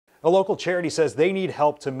A local charity says they need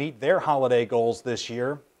help to meet their holiday goals this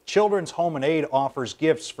year. Children's Home and Aid offers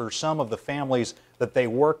gifts for some of the families that they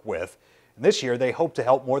work with. And this year, they hope to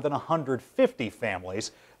help more than 150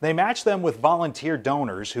 families. They match them with volunteer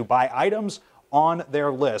donors who buy items on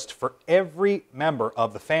their list for every member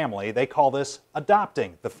of the family. They call this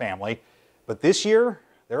adopting the family. But this year,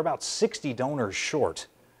 they're about 60 donors short.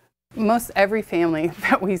 Most every family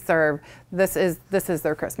that we serve, this is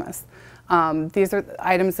their Christmas. These are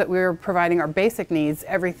items that we're providing our basic needs,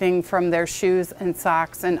 everything from their shoes and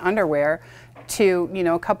socks and underwear to,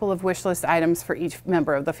 a couple of wish list items for each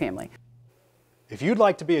member of the family. If you'd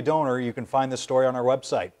like to be a donor, you can find this story on our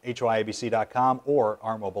website, hyabc.com, or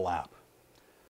our mobile app.